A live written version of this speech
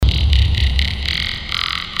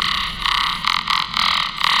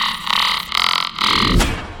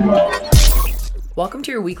Welcome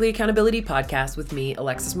to your weekly accountability podcast with me,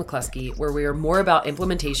 Alexis McCluskey, where we are more about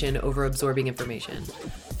implementation over absorbing information.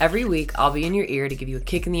 Every week, I'll be in your ear to give you a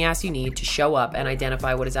kick in the ass you need to show up and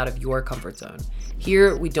identify what is out of your comfort zone.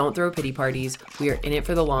 Here, we don't throw pity parties, we are in it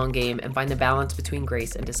for the long game and find the balance between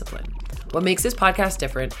grace and discipline. What makes this podcast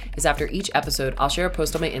different is after each episode, I'll share a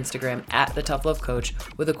post on my Instagram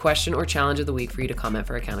 @TheToughLoveCoach with a question or challenge of the week for you to comment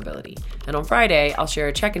for accountability. And on Friday, I'll share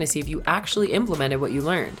a check-in to see if you actually implemented what you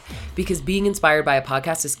learned. Because being inspired by a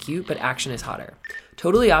podcast is cute, but action is hotter.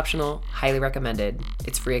 Totally optional, highly recommended.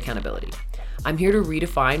 It's free accountability. I'm here to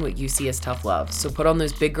redefine what you see as tough love. So put on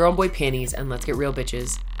those big girl and boy panties and let's get real,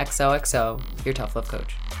 bitches. XOXO, your tough love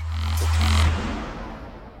coach.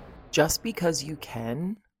 Just because you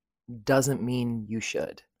can doesn't mean you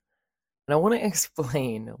should. And I want to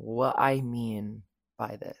explain what I mean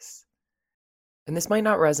by this. And this might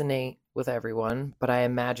not resonate with everyone, but I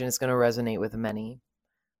imagine it's going to resonate with many.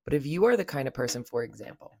 But if you are the kind of person, for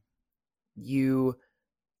example, you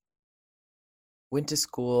went to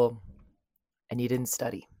school and you didn't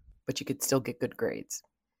study, but you could still get good grades.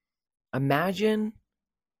 Imagine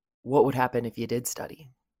what would happen if you did study.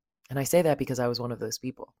 And I say that because I was one of those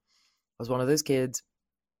people. I was one of those kids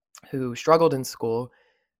who struggled in school,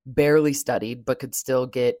 barely studied, but could still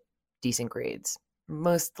get decent grades.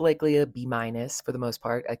 Most likely a B- for the most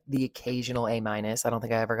part, the occasional A-. I don't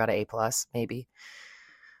think I ever got an A+, maybe.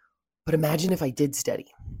 But imagine if I did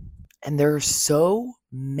study. And there are so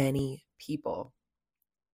many people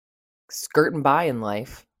skirting by in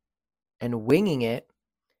life and winging it,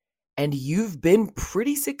 and you've been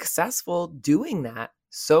pretty successful doing that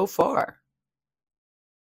so far.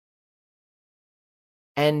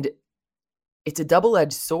 And it's a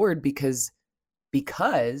double-edged sword because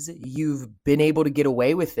you've been able to get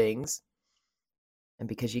away with things, and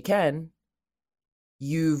because you can,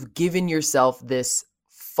 you've given yourself this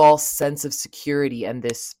false sense of security and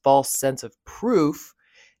this false sense of proof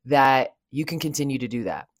that you can continue to do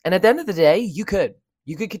that. And at the end of the day, you could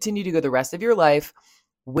continue to go the rest of your life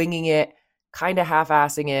winging it, kind of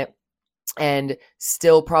half-assing it, and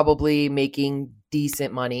still probably making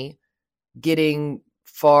decent money, getting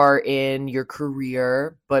far in your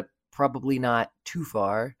career, but probably not too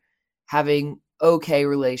far, having okay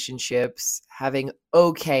relationships, having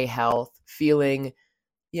okay health, feeling,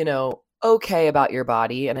 okay about your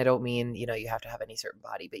body. And I don't mean, you have to have any certain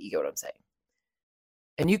body, but you get what I'm saying.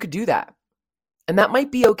 And you could do that. And that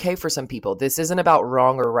might be okay for some people. This isn't about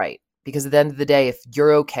wrong or right. Because at the end of the day, if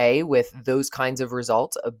you're okay with those kinds of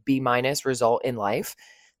results, a B- result in life,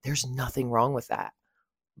 there's nothing wrong with that.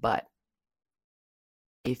 But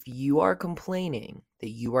if you are complaining that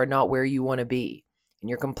you are not where you want to be, and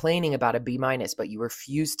you're complaining about a B-, but you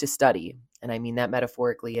refuse to study, and I mean that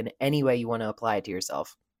metaphorically in any way you want to apply it to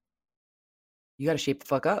yourself, you got to shape the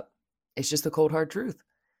fuck up. It's just the cold, hard truth.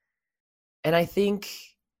 And I think,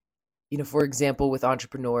 for example, with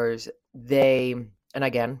entrepreneurs, and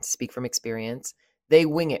again, speak from experience, they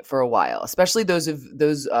wing it for a while, especially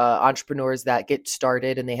those entrepreneurs that get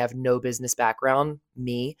started and they have no business background.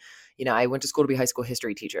 Me, I went to school to be a high school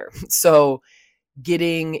history teacher. So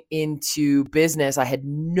getting into business, I had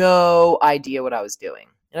no idea what I was doing.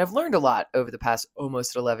 And I've learned a lot over the past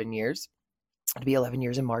almost 11 years. It'll be 11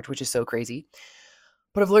 years in March, which is so crazy.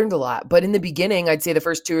 But I've learned a lot. But in the beginning, I'd say the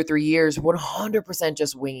first 2 or 3 years, 100%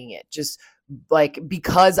 just winging it. Just like,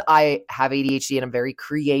 because I have ADHD and I'm very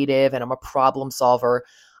creative and I'm a problem solver,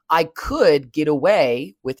 I could get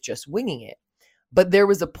away with just winging it. But there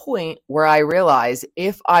was a point where I realized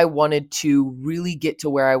if I wanted to really get to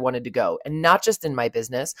where I wanted to go, and not just in my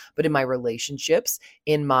business, but in my relationships,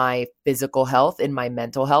 in my physical health, in my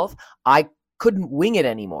mental health, I couldn't wing it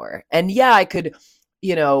anymore. And yeah, I could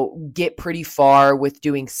get pretty far with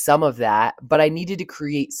doing some of that, but I needed to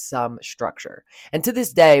create some structure. And to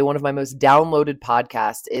this day, one of my most downloaded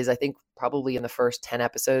podcasts is, I think, probably in the first 10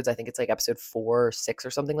 episodes. I think it's like episode 4 or 6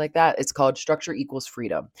 or something like that. It's called Structure Equals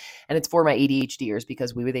Freedom. And it's for my ADHDers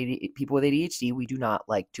because people with ADHD, we do not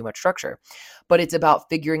like too much structure. But it's about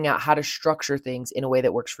figuring out how to structure things in a way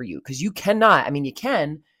that works for you. Because you can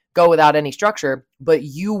go without any structure, but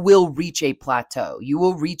you will reach a plateau. You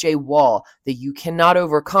will reach a wall that you cannot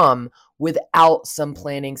overcome without some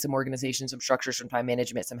planning, some organization, some structure, some time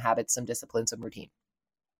management, some habits, some discipline, some routine.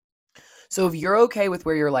 So if you're okay with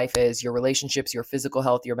where your life is, your relationships, your physical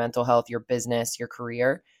health, your mental health, your business, your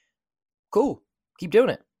career, cool, keep doing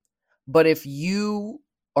it. But if you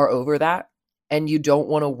are over that and you don't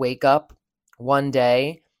want to wake up one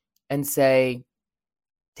day and say,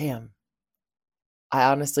 damn, I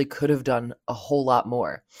honestly could have done a whole lot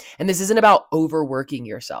more. And this isn't about overworking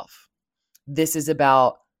yourself. This is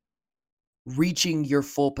about reaching your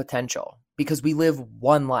full potential. because we live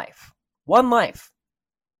one life. One life.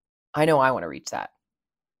 I know I want to reach that.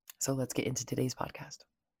 So let's get into today's podcast.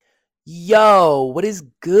 Yo, what is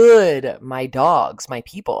good, my dogs, my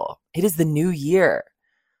people? It is the new year.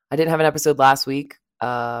 I didn't have an episode last week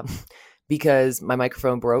because my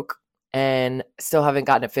microphone broke and still haven't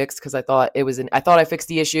gotten it fixed because I thought I fixed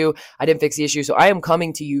the issue. I didn't fix the issue. So I am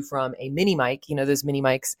coming to you from a mini mic, those mini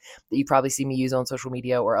mics that you probably see me use on social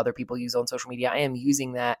media or other people use on social media. I am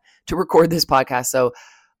using that to record this podcast. So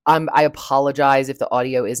I apologize if the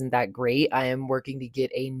audio isn't that great. I am working to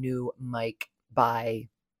get a new mic by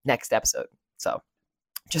next episode. So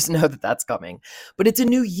just know that that's coming. But it's a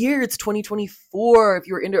new year. It's 2024. If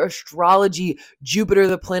you're into astrology, Jupiter,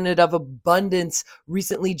 the planet of abundance,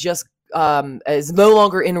 recently just is no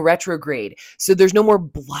longer in retrograde. So there's no more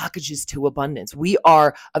blockages to abundance. We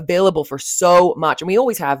are available for so much, and we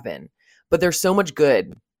always have been, but there's so much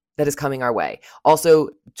good that is coming our way. Also,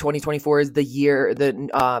 2024 is the year, the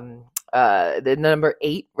number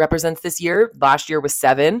 8 represents this year. Last year was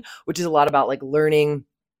 7, which is a lot about like learning,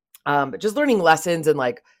 just learning lessons and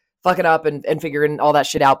like fucking up and figuring all that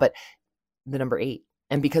shit out. But the number 8,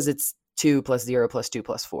 and because it's 2 plus 0 plus 2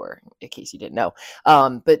 plus 4, in case you didn't know.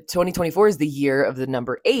 But 2024 is the year of the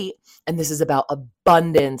number 8. And this is about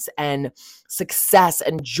abundance and success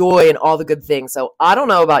and joy and all the good things. So I don't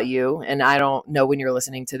know about you, and I don't know when you're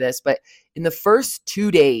listening to this, but in the first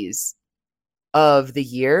 2 days of the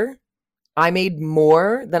year, I made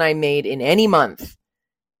more than I made in any month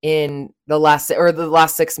in the last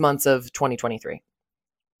 6 months of 2023.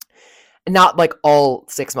 Not like all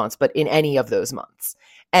 6 months, but in any of those months.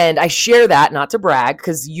 And I share that not to brag,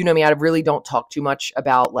 because you know me, I really don't talk too much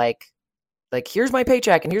about like here's my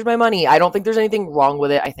paycheck and here's my money. I don't think there's anything wrong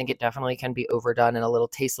with it. I think it definitely can be overdone and a little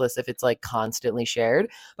tasteless if it's like constantly shared.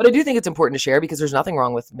 But I do think it's important to share, because there's nothing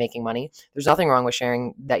wrong with making money. There's nothing wrong with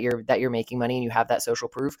sharing that you're making money and you have that social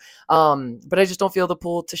proof. But I just don't feel the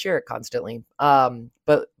pull to share it constantly. But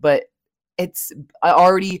things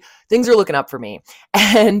are looking up for me,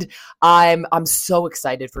 and I'm so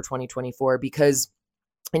excited for 2024, because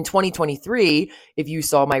in 2023, if you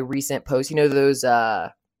saw my recent post, those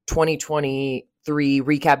 2023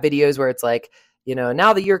 recap videos where it's like,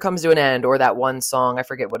 now the year comes to an end, or that one song, I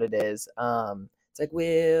forget what it is. It's like,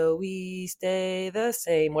 will we stay the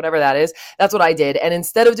same? Whatever that is. That's what I did. And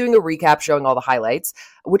instead of doing a recap showing all the highlights,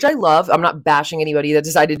 which I love, I'm not bashing anybody that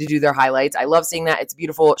decided to do their highlights. I love seeing that. It's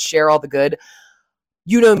beautiful. Share all the good.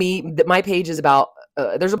 You know me, that my page is about,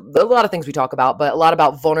 there's a lot of things we talk about, but a lot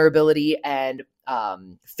about vulnerability and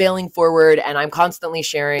failing forward. And I'm constantly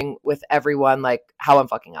sharing with everyone like how I'm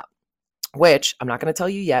fucking up, which I'm not going to tell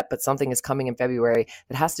you yet, but something is coming in February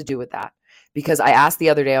that has to do with that. Because I asked the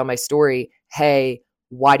other day on my story, hey,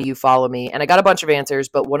 why do you follow me? And I got a bunch of answers,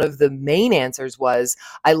 but one of the main answers was,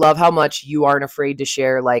 I love how much you aren't afraid to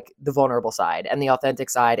share like the vulnerable side and the authentic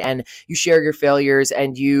side, and you share your failures,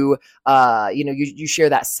 and you share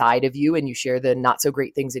that side of you, and you share the not so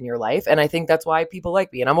great things in your life. And I think that's why people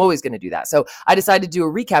like me, and I'm always going to do that. So I decided to do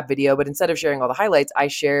a recap video, but instead of sharing all the highlights, I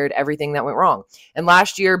shared everything that went wrong. And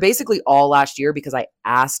last year, basically all last year, because I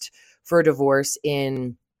asked for a divorce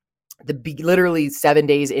in literally 7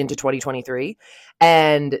 days into 2023.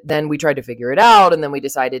 And then we tried to figure it out. And then we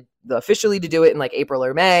decided officially to do it in like April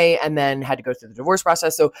or May, and then had to go through the divorce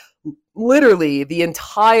process. So literally the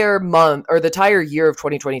entire month, or the entire year of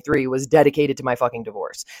 2023 was dedicated to my fucking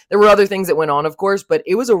divorce. There were other things that went on, of course, but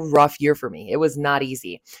it was a rough year for me. It was not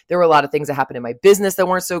easy. There were a lot of things that happened in my business that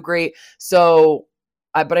weren't so great. But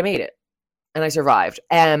I made it, and I survived.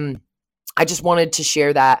 And I just wanted to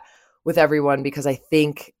share that with everyone, because I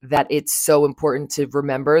think that it's so important to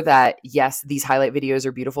remember that, yes, these highlight videos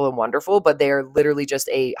are beautiful and wonderful, but they are literally just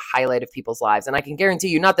a highlight of people's lives. And I can guarantee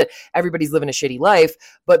you, not that everybody's living a shitty life,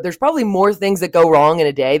 but there's probably more things that go wrong in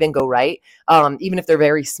a day than go right, even if they're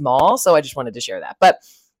very small. So I just wanted to share that. But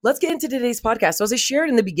let's get into today's podcast. So as I shared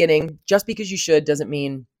in the beginning, just because you should doesn't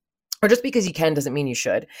mean, or just because you can doesn't mean you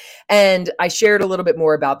should. And I shared a little bit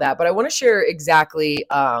more about that, but I want to share exactly,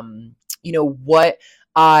 what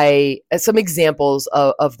some examples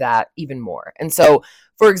of that even more. And so,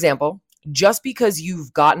 for example, just because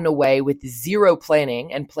you've gotten away with zero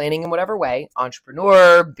planning, and planning in whatever way,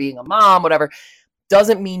 entrepreneur, being a mom, whatever,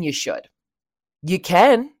 doesn't mean you should. You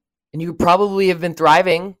can, and you probably have been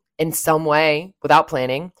thriving in some way without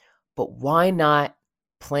planning, but why not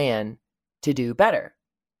plan to do better?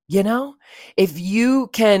 If you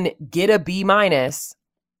can get a B-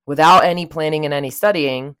 without any planning and any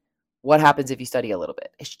studying, What happens if you study a little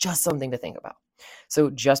bit? It's just something to think about. So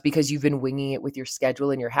just because you've been winging it with your schedule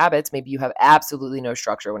and your habits, maybe you have absolutely no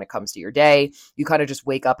structure when it comes to your day. You kind of just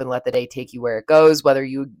wake up and let the day take you where it goes, whether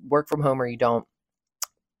you work from home or you don't,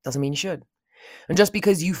 doesn't mean you should. And just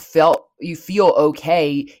because you feel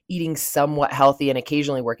okay eating somewhat healthy and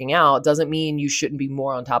occasionally working out doesn't mean you shouldn't be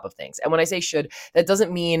more on top of things. And when I say should, that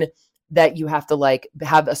doesn't mean that you have to like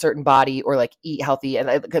have a certain body or like eat healthy. And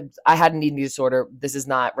I had an eating disorder. This is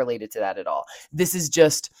not related to that at all. This is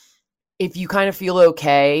just, if you kind of feel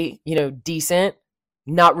okay, decent,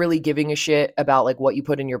 not really giving a shit about like what you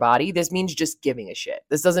put in your body, this means just giving a shit.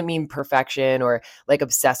 This doesn't mean perfection or like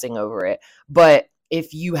obsessing over it. But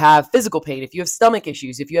if you have physical pain, if you have stomach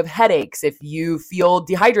issues, if you have headaches, if you feel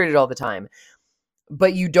dehydrated all the time,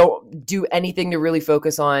 but you don't do anything to really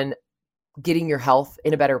focus on getting your health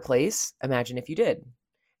in a better place, imagine if you did.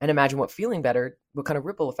 And imagine what feeling better, what kind of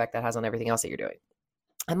ripple effect that has on everything else that you're doing.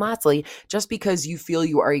 And lastly, just because you feel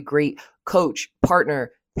you are a great coach,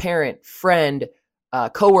 partner, parent, friend,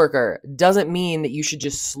 coworker, doesn't mean that you should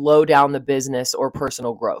just slow down the business or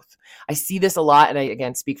personal growth. I see this a lot, and I,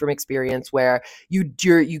 again, speak from experience, where you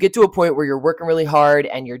get to a point where you're working really hard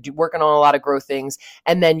and you're working on a lot of growth things,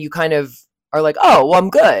 and then you kind of are like, oh, well, I'm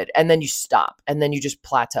good. And then you stop and then you just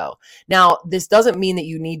plateau. Now, this doesn't mean that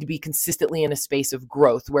you need to be consistently in a space of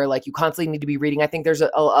growth where like you constantly need to be reading. I think there's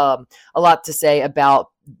a lot to say about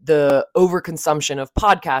the overconsumption of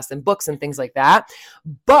podcasts and books and things like that.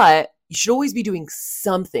 But you should always be doing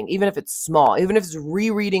something, even if it's small, even if it's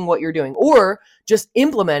rereading what you're doing or just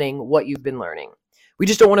implementing what you've been learning. We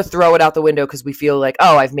just don't want to throw it out the window because we feel like,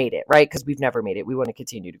 oh, I've made it, right? Because we've never made it. We want to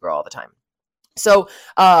continue to grow all the time. So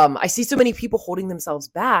I see so many people holding themselves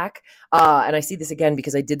back. And I see this again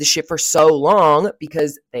because I did this shit for so long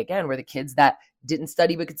because they, again, were the kids that didn't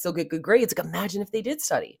study but could still get good grades. Like, imagine if they did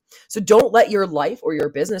study. So don't let your life or your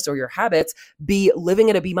business or your habits be living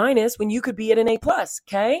at a B- when you could be at an A+,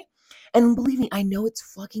 okay? And believe me, I know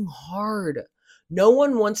it's fucking hard. No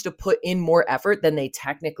one wants to put in more effort than they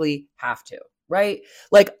technically have to. Right?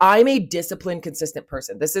 Like, I'm a disciplined, consistent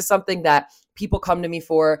person. This is something that people come to me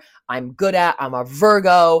for. I'm good at. I'm a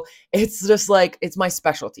Virgo. It's just like, it's my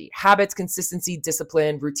specialty. Habits, consistency,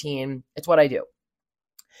 discipline, routine. It's what I do.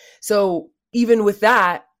 So even with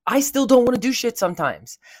that, I still don't want to do shit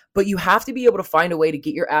sometimes, but you have to be able to find a way to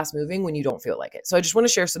get your ass moving when you don't feel like it. So I just want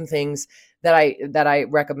to share some things that I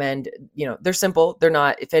recommend. They're simple. They're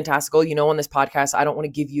not fantastical. On this podcast, I don't want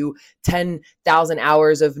to give you 10,000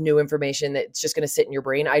 hours of new information that's just going to sit in your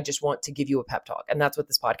brain. I just want to give you a pep talk. And that's what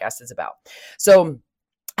this podcast is about. So,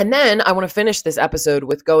 and then I want to finish this episode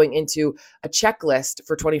with going into a checklist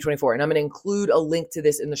for 2024. And I'm going to include a link to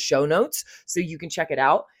this in the show notes so you can check it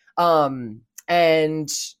out. And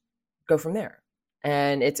go from there.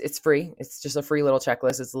 And it's free. It's just a free little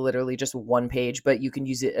checklist. It's literally just one page, but you can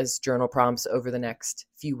use it as journal prompts over the next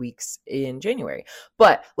few weeks in January.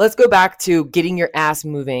 But let's go back to getting your ass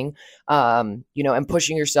moving, and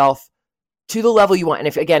pushing yourself to the level you want. And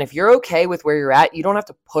if you're okay with where you're at, you don't have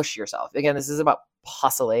to push yourself. Again, this is about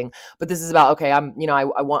hustling, but this is about, okay, I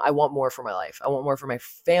want more for my life. I want more for my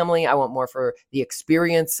family. I want more for the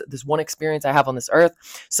experience, this one experience I have on this earth.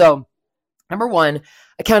 So number one,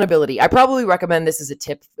 accountability. I probably recommend this as a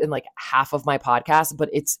tip in like half of my podcast, but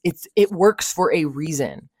it works for a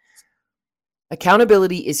reason.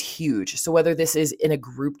 Accountability is huge. So whether this is in a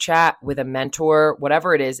group chat with a mentor,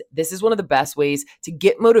 whatever it is, this is one of the best ways to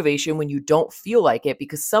get motivation when you don't feel like it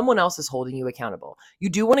because someone else is holding you accountable. You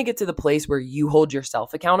do want to get to the place where you hold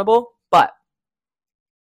yourself accountable, but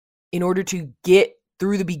in order to get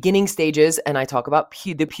through the beginning stages, and I talk about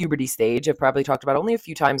the puberty stage, I've probably talked about only a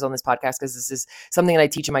few times on this podcast because this is something that I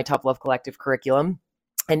teach in my Tough Love Collective curriculum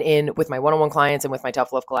and with my one-on-one clients and with my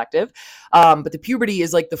Tough Love Collective. But the puberty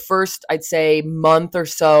is like the first, I'd say, month or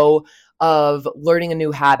so of learning a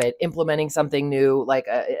new habit, implementing something new, like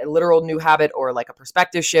a literal new habit or like a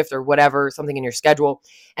perspective shift or whatever, something in your schedule.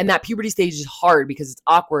 And that puberty stage is hard because it's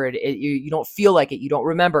awkward. You don't feel like it. You don't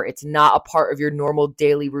remember. It's not a part of your normal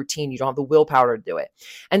daily routine. You don't have the willpower to do it.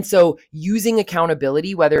 And so using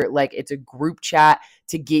accountability, whether like it's a group chat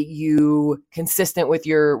to get you consistent with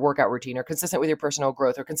your workout routine or consistent with your personal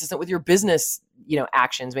growth or consistent with your business,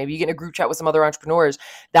 actions. Maybe you get in a group chat with some other entrepreneurs.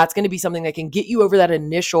 That's going to be something that can get you over that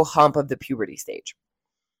initial hump of the puberty stage.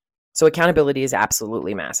 So accountability is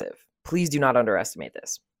absolutely massive. Please do not underestimate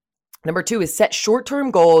this. Number two is set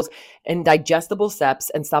short-term goals and digestible steps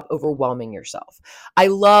and stop overwhelming yourself. I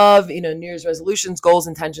love, New Year's resolutions, goals,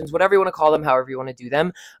 intentions, whatever you want to call them, however you want to do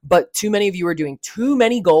them. But too many of you are doing too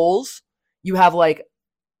many goals. You have like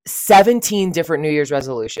 17 different New Year's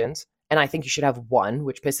resolutions and I think you should have one,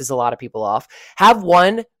 which pisses a lot of people off. Have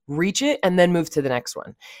one, reach it, and then move to the next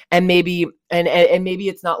one. And maybe maybe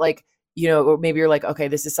it's not like, or maybe you're like, okay,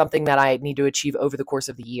 this is something that I need to achieve over the course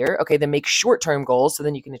of the year. Okay, then make short-term goals so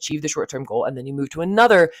then you can achieve the short-term goal, and then you move to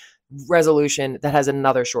another resolution that has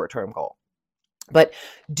another short-term goal. But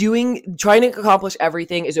trying to accomplish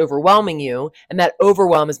everything is overwhelming you, and that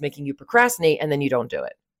overwhelm is making you procrastinate, and then you don't do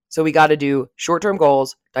it. So we got to do short-term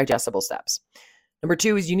goals, digestible steps. Number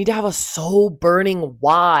 2 is you need to have a soul burning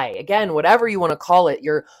why. Again, whatever you want to call it,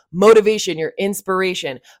 your motivation, your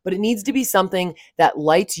inspiration, but it needs to be something that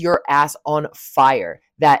lights your ass on fire,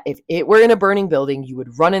 that if it were in a burning building, you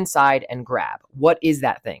would run inside and grab. What is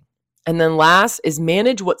that thing? And then last is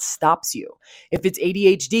manage what stops you. If it's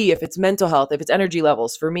ADHD, if it's mental health, if it's energy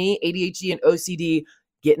levels. For me, ADHD and OCD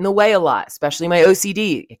get in the way a lot, especially my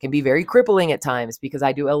OCD. It can be very crippling at times because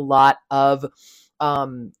I do a lot of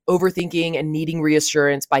overthinking and needing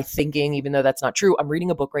reassurance by thinking, even though that's not true. I'm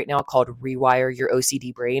reading a book right now called Rewire Your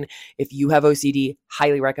OCD Brain. If you have OCD,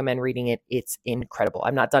 highly recommend reading it. It's incredible.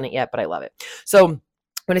 I've not done it yet, but I love it. So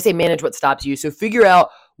when I say manage what stops you, so figure out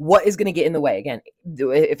what is going to get in the way. Again,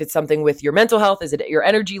 if it's something with your mental health, is it your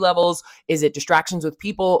energy levels? Is it distractions with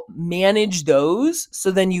people? Manage those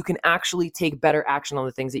so then you can actually take better action on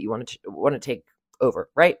the things that you want to take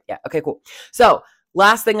over, right? Yeah. Okay, cool. So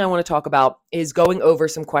last thing I want to talk about is going over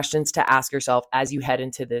some questions to ask yourself as you head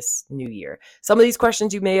into this new year. Some of these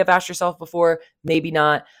questions you may have asked yourself before, maybe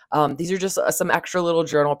not. These are just some extra little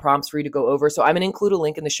journal prompts for you to go over. So I'm going to include a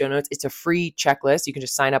link in the show notes. It's a free checklist. You can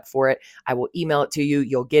just sign up for it. I will email it to you.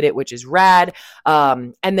 You'll get it, which is rad.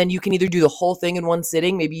 And then you can either do the whole thing in one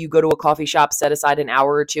sitting. Maybe you go to a coffee shop, set aside an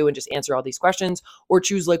hour or two and just answer all these questions, or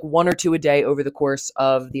choose like 1 or 2 a day over the course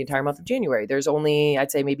of the entire month of January. There's only,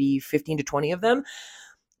 I'd say maybe 15 to 20 of them.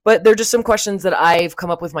 But they're just some questions that I've come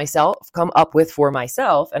up with for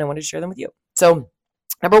myself, and I wanted to share them with you. So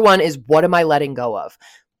number 1 is, what am I letting go of?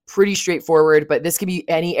 Pretty straightforward, but this can be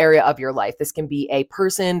any area of your life. This can be a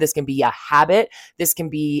person, this can be a habit, this can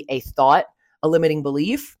be a thought, a limiting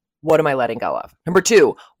belief. What am I letting go of? Number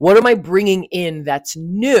 2, what am I bringing in that's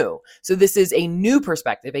new? So this is a new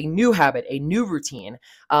perspective, a new habit, a new routine.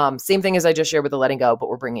 Same thing as I just shared with the letting go, but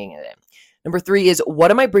we're bringing it in. Number 3 is, what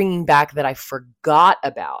am I bringing back that I forgot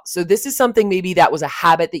about? So this is something maybe that was a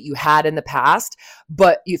habit that you had in the past,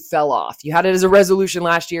 but you fell off. You had it as a resolution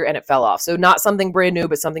last year and it fell off. So not something brand new,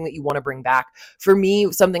 but something that you want to bring back. For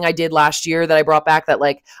me, something I did last year that I brought back that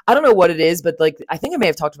I don't know what it is, but I think I may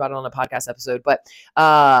have talked about it on a podcast episode, but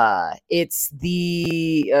it's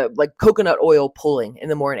the coconut oil pulling in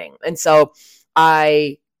the morning. And so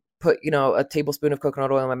I put, a tablespoon of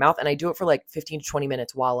coconut oil in my mouth, and I do it for 15 to 20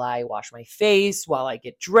 minutes while I wash my face, while I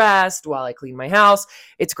get dressed, while I clean my house.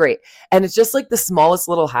 It's great. And it's just the smallest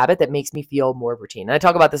little habit that makes me feel more routine. And I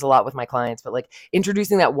talk about this a lot with my clients, but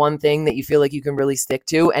introducing that one thing that you feel like you can really stick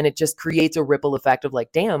to, and it just creates a ripple effect of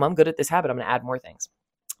damn, I'm good at this habit. I'm going to add more things.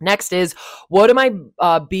 Next is, what am I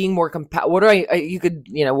being more what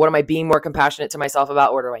am I being more compassionate to myself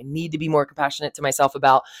about? What do I need to be more compassionate to myself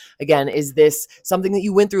about? Again, is this something that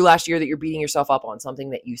you went through last year that you're beating yourself up on? Something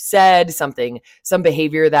that you said, some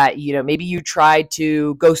behavior that, maybe you tried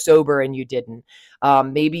to go sober and you didn't.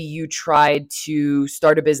 Maybe you tried to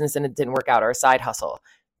start a business and it didn't work out, or a side hustle.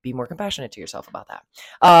 Be more compassionate to yourself about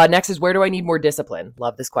that. Next is, where do I need more discipline?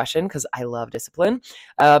 Love this question because I love discipline.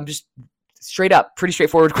 Just straight up, pretty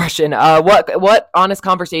straightforward question. What honest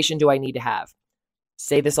conversation do I need to have?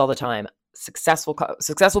 Say this all the time.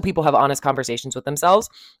 Successful people have honest conversations with themselves.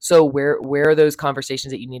 So where are those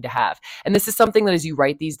conversations that you need to have? And this is something that as you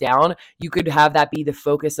write these down, you could have that be the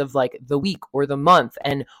focus of the week or the month,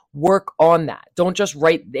 and work on that. Don't just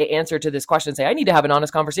write the answer to this question and say, I need to have an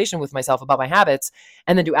honest conversation with myself about my habits,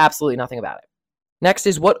 and then do absolutely nothing about it. Next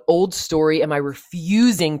is, what old story am I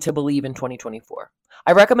refusing to believe in 2024?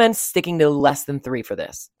 I recommend sticking to less than 3 for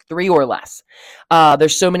this, 3 or less.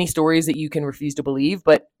 There's so many stories that you can refuse to believe,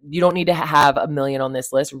 but you don't need to have a million on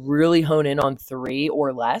this list. Really hone in on 3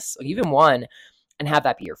 or less, or even 1, and have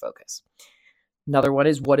that be your focus. Another one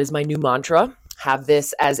is, what is my new mantra? Have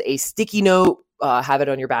this as a sticky note. Have it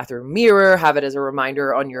on your bathroom mirror. Have it as a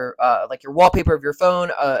reminder on your your wallpaper of your phone,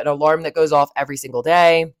 an alarm that goes off every single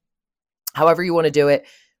day. However you want to do it,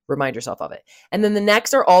 remind yourself of it. And then the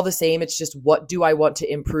next are all the same. It's just, what do I want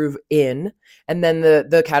to improve in? And then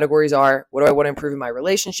the categories are, what do I want to improve in my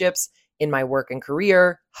relationships, in my work and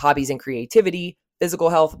career, hobbies and creativity, physical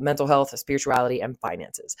health, mental health, spirituality, and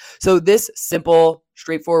finances. So this simple,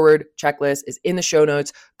 straightforward checklist is in the show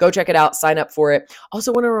notes. Go check it out. Sign up for it.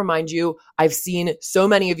 Also want to remind you, I've seen so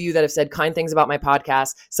many of you that have said kind things about my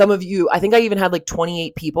podcast. Some of you, I think I even had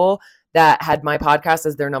 28 people that had my podcast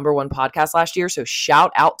as their number one podcast last year. So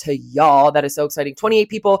shout out to y'all. That is so exciting. 28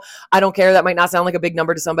 people. I don't care. That might not sound like a big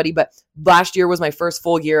number to somebody, but last year was my first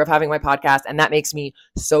full year of having my podcast. And that makes me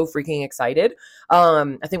so freaking excited.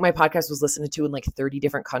 I think my podcast was listened to in like 30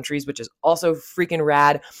 different countries, which is also freaking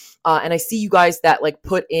rad. And I see you guys that like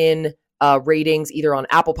put in ratings either on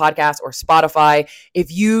Apple Podcasts or Spotify.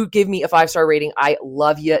 If you give me a 5-star rating, I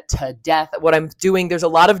love you to death. What I'm doing, there's a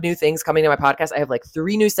lot of new things coming to my podcast. I have like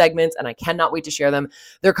 3 new segments and I cannot wait to share them.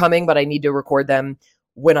 They're coming, but I need to record them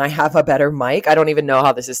when I have a better mic. I don't even know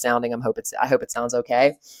how this is sounding. I hope it sounds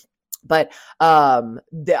okay. But I'm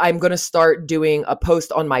going to start doing a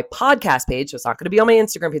post on my podcast page. So it's not going to be on my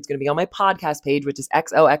Instagram page. It's going to be on my podcast page, which is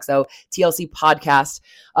XOXO TLC podcast.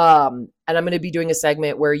 And I'm going to be doing a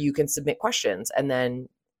segment where you can submit questions and then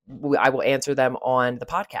I will answer them on the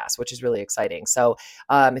podcast, which is really exciting. So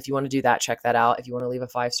if you want to do that, check that out. If you want to leave a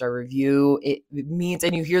 5-star review, it means,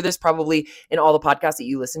 and you hear this probably in all the podcasts that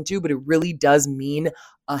you listen to, but it really does mean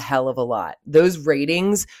a hell of a lot. Those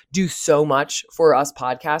ratings do so much for us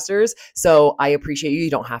podcasters. So I appreciate you. You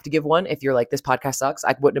don't have to give one. If you're like, this podcast sucks,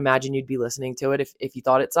 I wouldn't imagine you'd be listening to it if you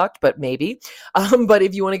thought it sucked, but maybe. But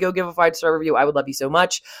if you want to go give a 5-star review, I would love you so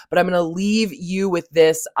much. But I'm going to leave you with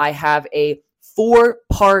this. I have a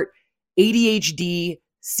 4-part ADHD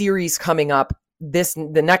series coming up.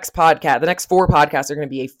 The next 4 podcasts are going to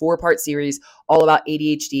be a 4-part series all about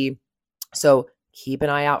ADHD. So keep an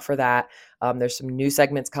eye out for that. There's some new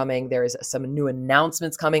segments coming. There is some new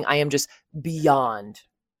announcements coming. I am just beyond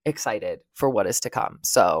excited for what is to come.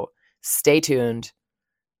 So stay tuned.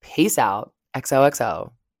 Peace out.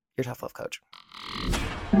 XOXO, your Tough Love Coach.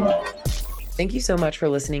 Thank you so much for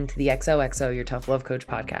listening to the XOXO Your Tough Love Coach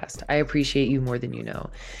podcast. I appreciate you more than you know.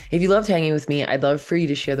 If you loved hanging with me, I'd love for you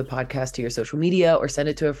to share the podcast to your social media or send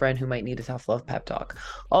it to a friend who might need a tough love pep talk.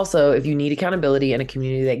 Also, if you need accountability and a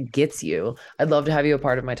community that gets you, I'd love to have you a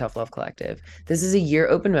part of my Tough Love Collective. This is a year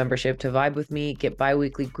open membership to vibe with me, get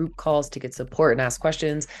bi-weekly group calls to get support and ask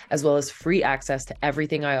questions, as well as free access to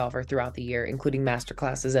everything I offer throughout the year, including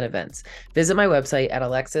masterclasses and events. Visit my website at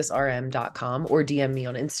alexisrm.com or DM me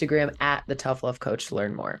on Instagram at the Tough Love Coach to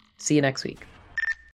learn more. See you next week.